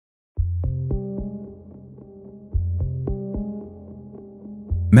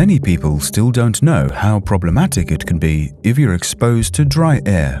Many people still don't know how problematic it can be if you're exposed to dry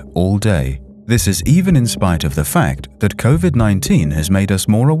air all day. This is even in spite of the fact that COVID-19 has made us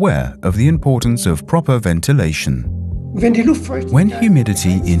more aware of the importance of proper ventilation. When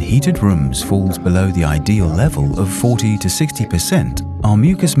humidity in heated rooms falls below the ideal level of 40 to 60%, our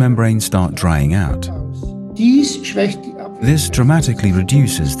mucous membranes start drying out. This dramatically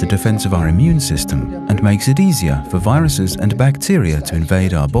reduces the defense of our immune system and makes it easier for viruses and bacteria to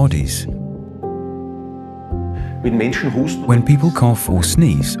invade our bodies. When people cough or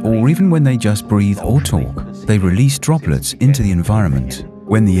sneeze, or even when they just breathe or talk, they release droplets into the environment.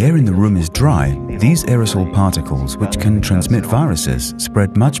 When the air in the room is dry, these aerosol particles, which can transmit viruses,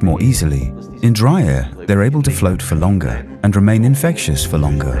 spread much more easily. In dry air, they're able to float for longer and remain infectious for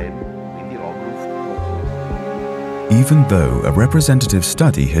longer. Even though a representative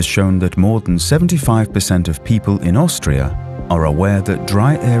study has shown that more than 75% of people in Austria are aware that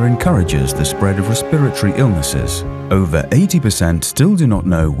dry air encourages the spread of respiratory illnesses, over 80% still do not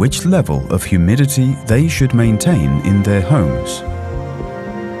know which level of humidity they should maintain in their homes.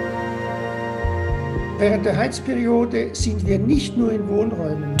 During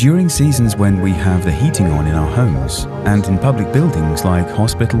seasons when we have the heating on in our homes and in public buildings like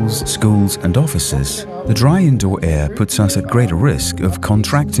hospitals, schools and offices, the dry indoor air puts us at greater risk of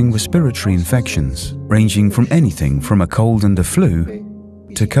contracting respiratory infections, ranging from anything from a cold and the flu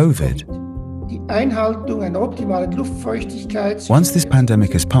to COVID. Once this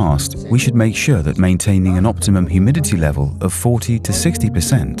pandemic has passed, we should make sure that maintaining an optimum humidity level of 40 to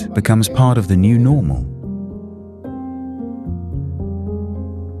 60% becomes part of the new normal.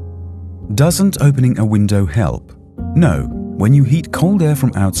 Doesn't opening a window help? No. When you heat cold air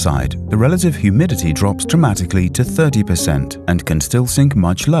from outside, the relative humidity drops dramatically to 30% and can still sink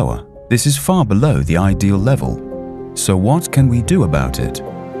much lower. This is far below the ideal level. So what can we do about it?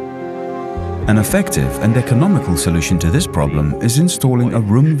 An effective and economical solution to this problem is installing a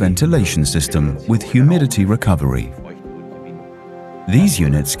room ventilation system with humidity recovery. These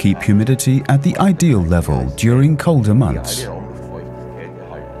units keep humidity at the ideal level during colder months.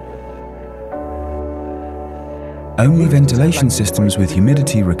 Only ventilation systems with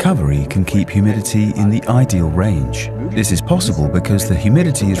humidity recovery can keep humidity in the ideal range. This is possible because the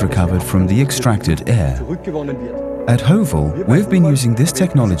humidity is recovered from the extracted air. At Hoval, we've been using this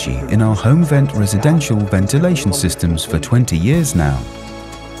technology in our HomeVent residential ventilation systems for 20 years now.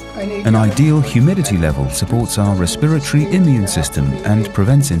 An ideal humidity level supports our respiratory immune system and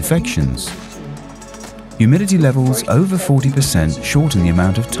prevents infections. Humidity levels over 40% shorten the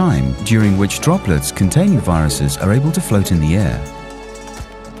amount of time during which droplets containing viruses are able to float in the air.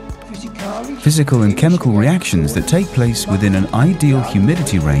 Physical and chemical reactions that take place within an ideal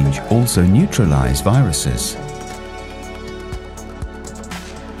humidity range also neutralize viruses.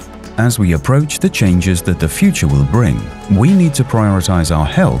 As we approach the changes that the future will bring, we need to prioritize our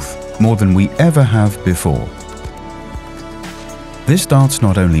health more than we ever have before. This starts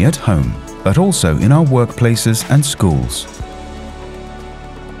not only at home, but also in our workplaces and schools.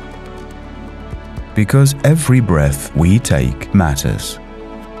 Because every breath we take matters.